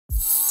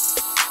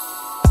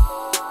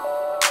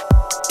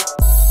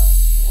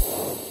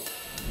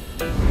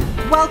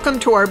Welcome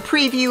to our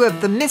preview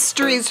of the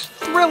mysteries,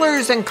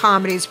 thrillers, and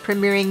comedies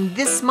premiering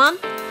this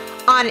month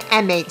on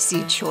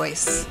MHz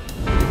Choice.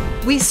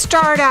 We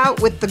start out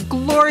with the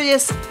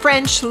glorious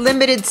French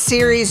limited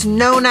series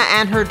Nona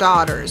and Her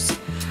Daughters.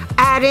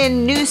 Add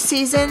in new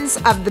seasons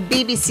of the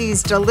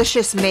BBC's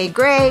delicious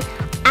Maigret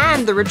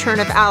and the return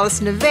of Alice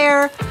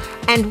Nevers,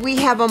 and we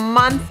have a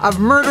month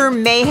of murder,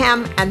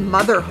 mayhem, and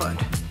motherhood.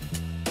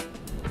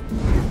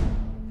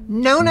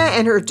 Nona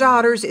and Her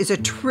Daughters is a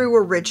true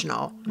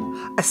original.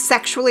 A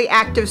sexually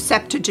active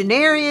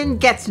septuagenarian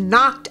gets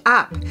knocked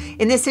up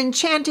in this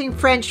enchanting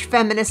French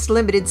feminist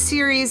limited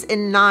series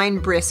in 9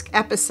 brisk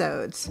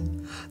episodes.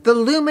 The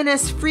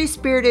luminous,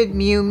 free-spirited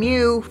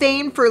Miou-Miou,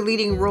 famed for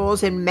leading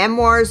roles in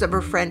Memoirs of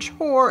a French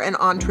Whore and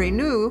Entre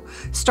Nous,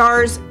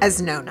 stars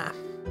as Nona.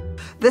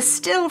 The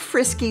still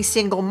frisky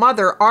single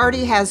mother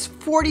already has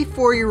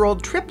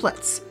 44-year-old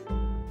triplets.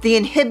 The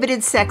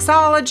inhibited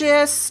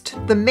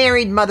sexologist, the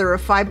married mother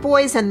of 5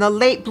 boys, and the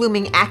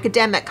late-blooming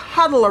academic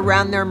huddle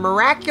around their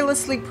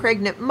miraculously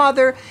pregnant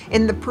mother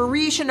in the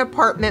Parisian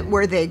apartment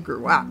where they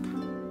grew up.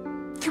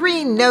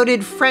 3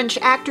 noted French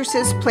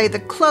actresses play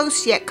the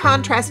close yet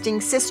contrasting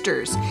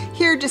sisters,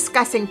 here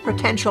discussing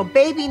potential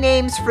baby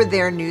names for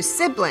their new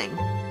sibling.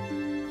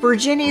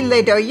 Virginie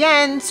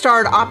Ledoyen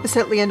starred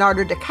opposite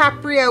Leonardo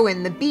DiCaprio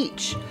in The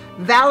Beach.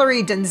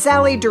 Valérie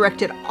Donzelli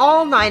directed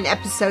all 9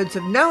 episodes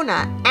of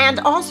Nona and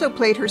also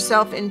played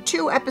herself in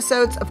 2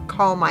 episodes of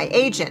Call My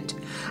Agent,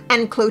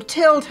 and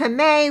Clotilde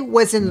Hesme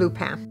was in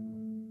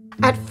Lupin.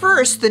 At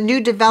first, the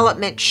new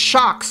development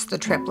shocks the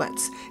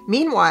triplets.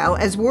 Meanwhile,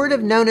 as word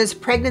of Nona's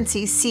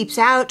pregnancy seeps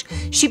out,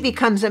 she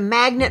becomes a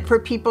magnet for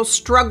people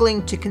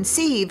struggling to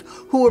conceive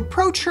who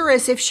approach her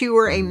as if she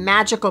were a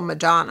magical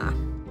Madonna.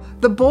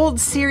 The bold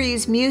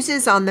series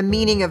muses on the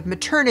meaning of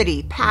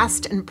maternity,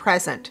 past and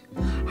present.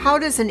 How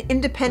does an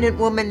independent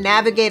woman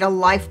navigate a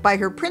life by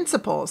her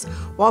principles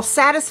while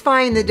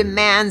satisfying the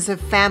demands of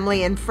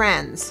family and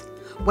friends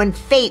when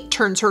fate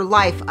turns her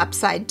life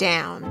upside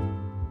down?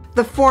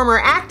 The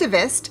former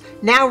activist,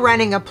 now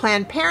running a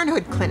Planned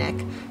Parenthood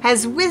clinic,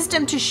 has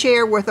wisdom to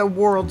share with a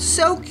world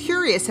so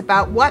curious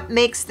about what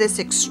makes this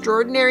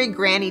extraordinary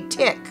granny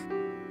tick.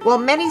 While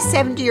many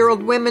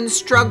 70-year-old women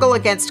struggle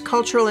against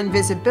cultural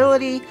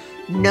invisibility,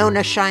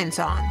 Nona shines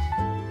on.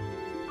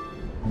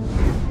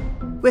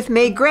 With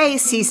Maigret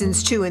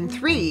seasons 2 and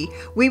 3,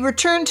 we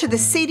return to the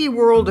seedy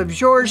world of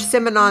Georges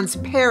Simenon's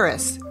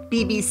Paris,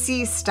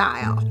 BBC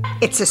style.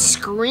 It's a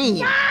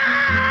scream.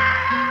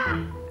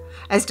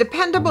 As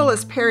dependable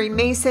as Perry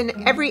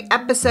Mason, every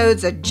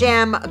episode's a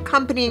gem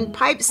accompanying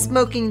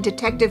pipe-smoking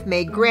Detective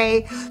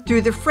Maigret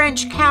through the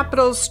French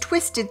capital's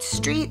twisted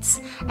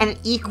streets and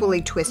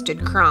equally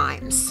twisted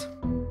crimes.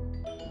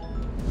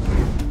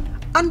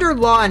 Under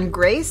Law and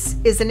Grace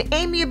is an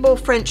amiable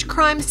French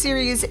crime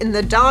series in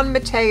the Don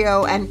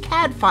Mateo and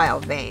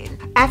Cadfile vein.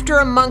 After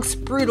a monk's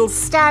brutal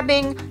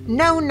stabbing,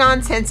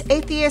 no-nonsense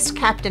atheist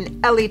Captain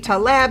Elie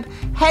Taleb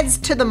heads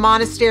to the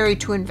monastery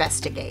to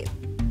investigate.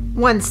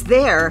 Once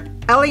there,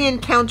 Ellie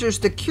encounters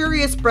the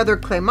curious brother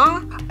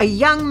Clément, a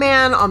young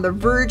man on the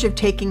verge of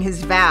taking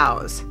his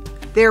vows.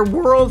 Their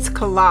worlds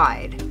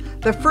collide.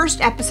 The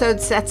first episode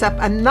sets up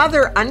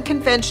another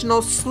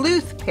unconventional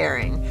sleuth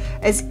pairing,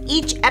 as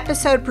each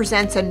episode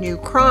presents a new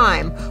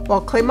crime,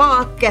 while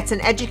Clément gets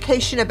an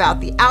education about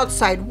the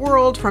outside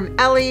world from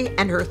Ellie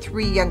and her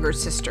 3 younger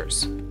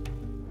sisters.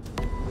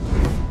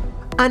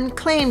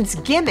 Unclaimed's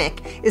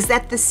gimmick is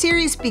that the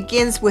series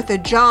begins with a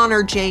John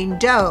or Jane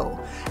Doe,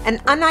 an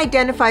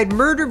unidentified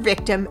murder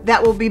victim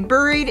that will be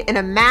buried in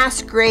a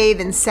mass grave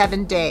in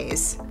 7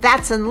 days.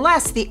 That's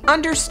unless the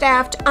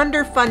understaffed,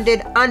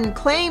 underfunded,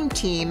 unclaimed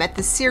team at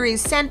the series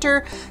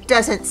center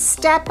doesn't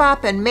step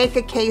up and make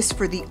a case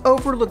for the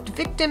overlooked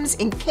victims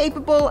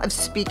incapable of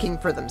speaking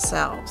for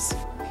themselves.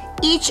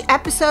 Each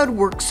episode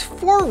works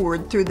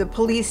forward through the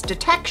police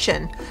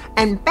detection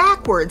and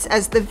backwards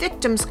as the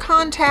victim's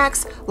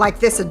contacts, like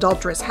this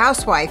adulterous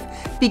housewife,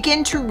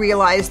 begin to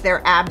realize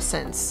their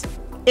absence.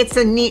 It's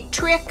a neat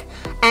trick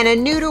and a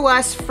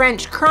new-to-us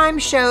French crime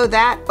show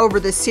that,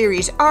 over the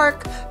series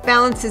arc,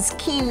 balances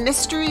keen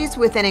mysteries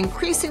with an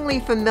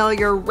increasingly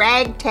familiar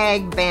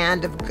ragtag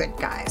band of good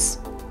guys.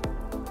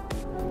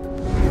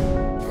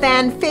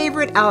 Fan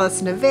favorite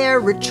Alice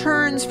Nevers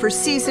returns for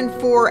season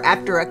 4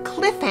 after a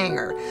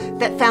cliffhanger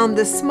that found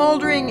the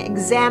smoldering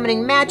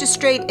examining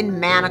magistrate in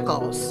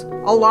manacles,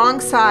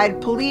 alongside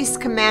police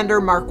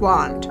commander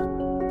Marquand.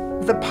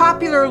 The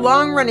popular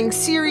long-running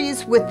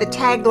series with the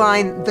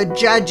tagline, "The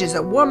Judge is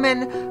a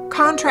Woman,"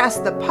 contrasts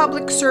the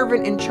public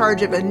servant in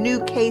charge of a new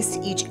case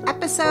each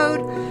episode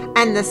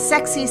and the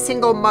sexy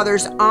single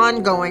mother's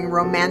ongoing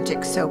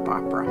romantic soap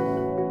opera.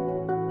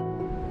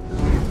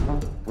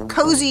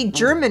 Cozy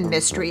German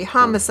mystery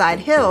Homicide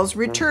Hills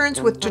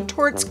returns with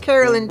Tort's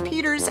Carolyn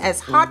Peters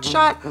as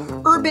hotshot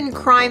urban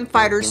crime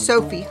fighter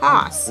Sophie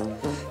Haas,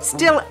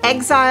 still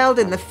exiled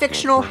in the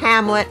fictional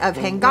hamlet of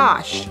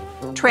Hengash,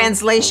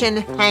 translation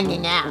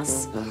hanging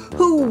ass,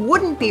 Who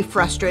wouldn't be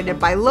frustrated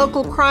by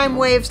local crime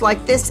waves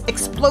like this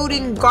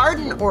exploding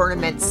garden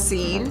ornaments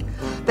scene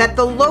that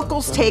the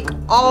locals take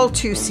all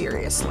too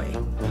seriously?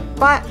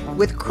 But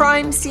with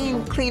crime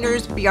scene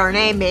cleaners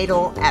Bjarne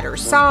Madel at her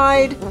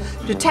side,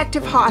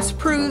 Detective Haas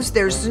proves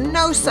there's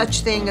no such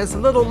thing as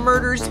little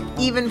murders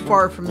even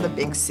far from the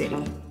big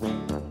city.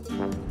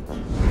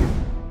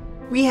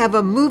 We have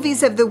a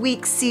Movies of the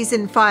Week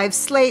Season 5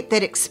 slate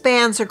that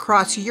expands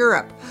across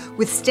Europe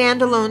with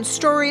standalone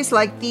stories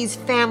like these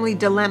family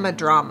dilemma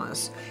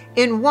dramas.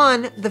 In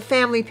one, the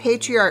family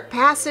patriarch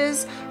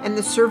passes and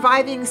the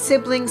surviving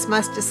siblings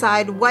must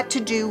decide what to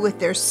do with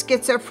their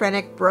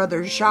schizophrenic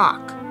brother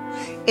Jacques.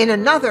 In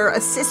another,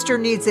 a sister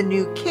needs a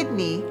new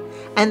kidney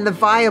and the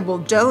viable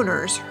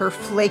donors, her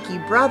flaky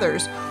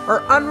brothers,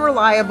 are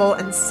unreliable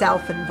and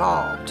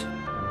self-involved.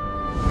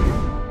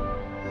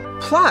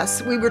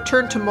 Plus, we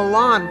return to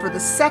Milan for the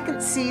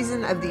second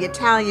season of the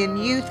Italian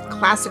youth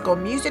classical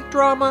music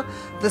drama,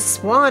 The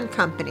Swan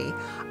Company,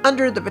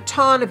 under the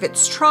baton of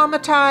its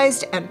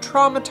traumatized and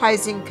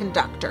traumatizing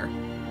conductor.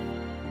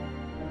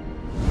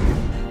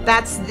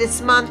 That's this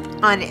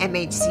month on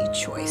MHz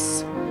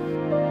Choice.